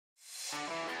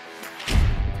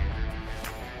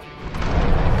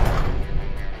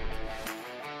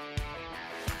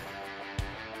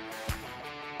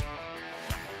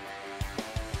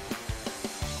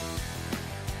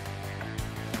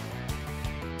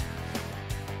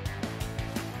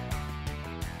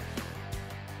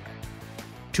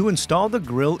To install the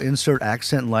grille insert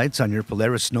accent lights on your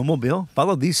Polaris snowmobile,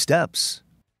 follow these steps.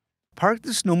 Park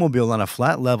the snowmobile on a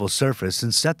flat level surface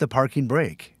and set the parking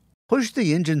brake. Push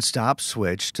the engine stop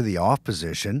switch to the off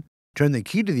position, turn the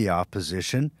key to the off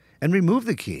position, and remove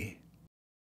the key.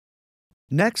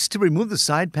 Next, to remove the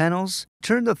side panels,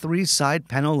 turn the 3 side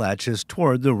panel latches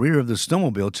toward the rear of the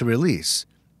snowmobile to release,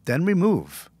 then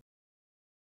remove.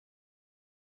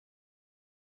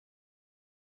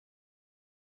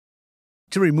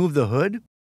 To remove the hood,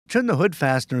 turn the hood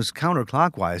fasteners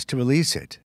counterclockwise to release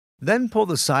it. Then pull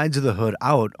the sides of the hood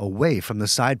out away from the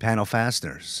side panel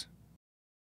fasteners.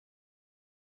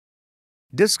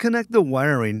 Disconnect the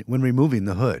wiring when removing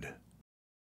the hood.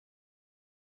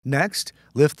 Next,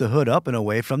 lift the hood up and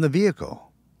away from the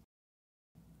vehicle.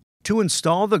 To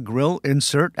install the grille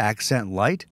insert accent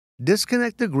light,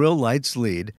 disconnect the grille lights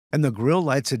lead and the grille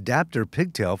lights adapter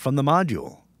pigtail from the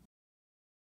module.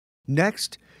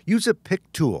 Next, use a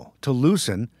pick tool to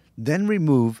loosen, then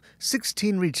remove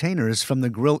 16 retainers from the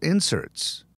grille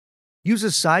inserts. Use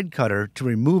a side cutter to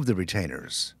remove the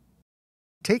retainers.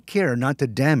 Take care not to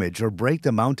damage or break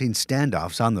the mounting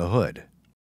standoffs on the hood.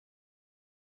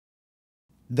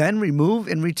 Then remove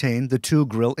and retain the 2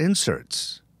 grille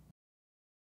inserts.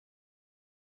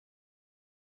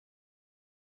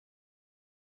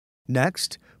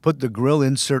 Next, put the grille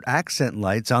insert accent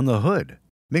lights on the hood.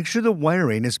 Make sure the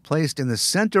wiring is placed in the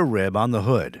center rib on the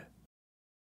hood.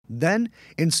 Then,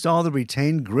 install the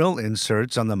retained grille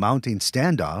inserts on the mounting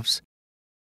standoffs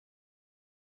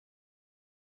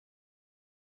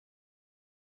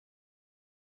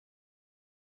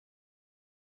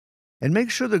and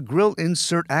make sure the grille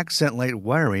insert accent light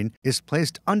wiring is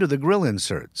placed under the grille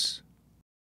inserts.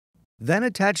 Then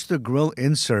attach the grille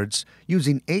inserts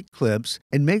using 8 clips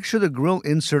and make sure the grille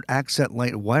insert accent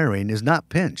light wiring is not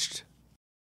pinched.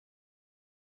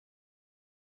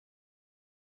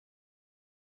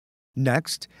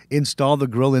 Next, install the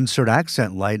grille insert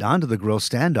accent light onto the grille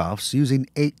standoffs using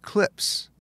 8 clips.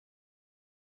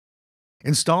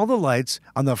 Install the lights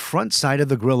on the front side of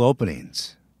the grille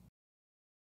openings.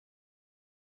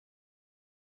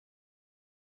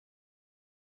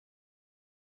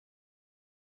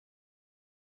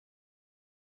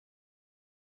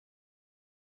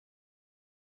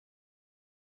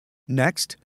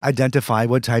 Next, identify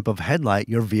what type of headlight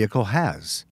your vehicle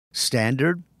has,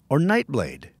 standard or night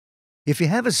blade. If you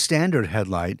have a standard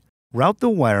headlight, route the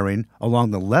wiring along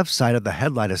the left side of the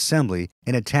headlight assembly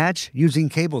and attach using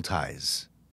cable ties.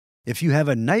 If you have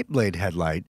a night blade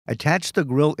headlight, attach the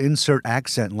grille insert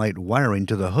accent light wiring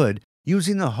to the hood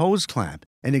using the hose clamp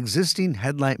and existing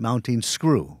headlight mounting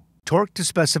screw. Torque to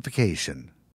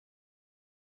specification.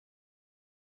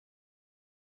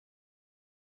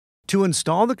 To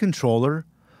install the controller,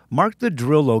 mark the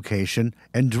drill location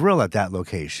and drill at that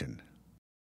location.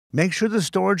 Make sure the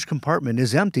storage compartment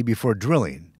is empty before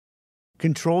drilling.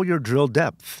 Control your drill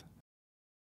depth.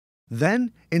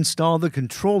 Then, install the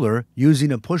controller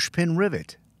using a push-pin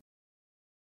rivet.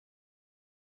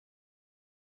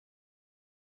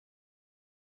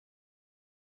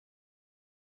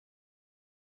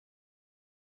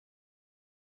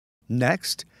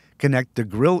 Next, connect the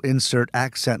grille insert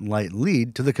accent light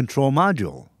lead to the control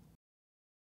module.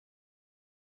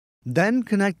 Then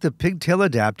connect the pigtail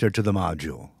adapter to the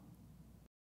module.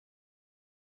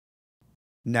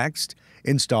 Next,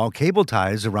 install cable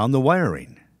ties around the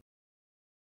wiring.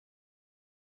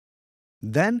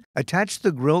 Then, attach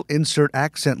the grille insert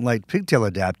accent light pigtail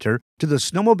adapter to the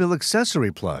snowmobile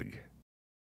accessory plug.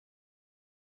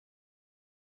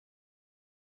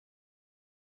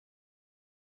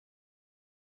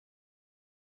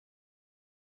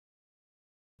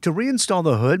 To reinstall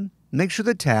the hood, make sure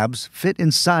the tabs fit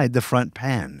inside the front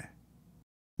pan.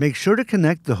 Make sure to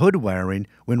connect the hood wiring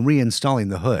when reinstalling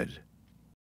the hood.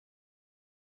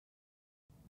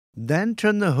 Then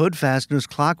turn the hood fasteners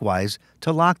clockwise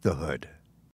to lock the hood.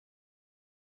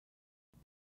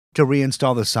 To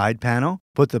reinstall the side panel,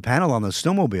 put the panel on the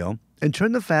snowmobile and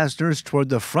turn the fasteners toward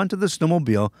the front of the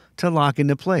snowmobile to lock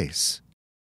into place.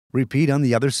 Repeat on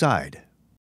the other side.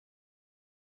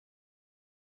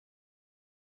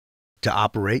 To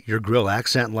operate your grille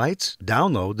accent lights,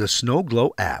 download the Snow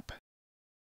Glow app.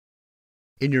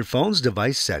 In your phone's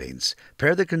device settings,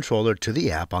 pair the controller to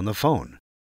the app on the phone.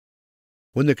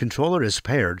 When the controller is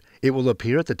paired, it will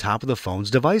appear at the top of the phone's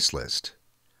device list.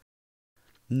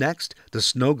 Next, the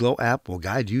Snow Glow app will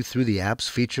guide you through the app's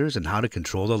features and how to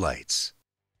control the lights.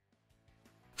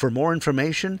 For more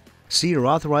information, see your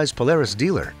authorized Polaris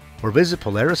dealer or visit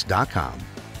Polaris.com.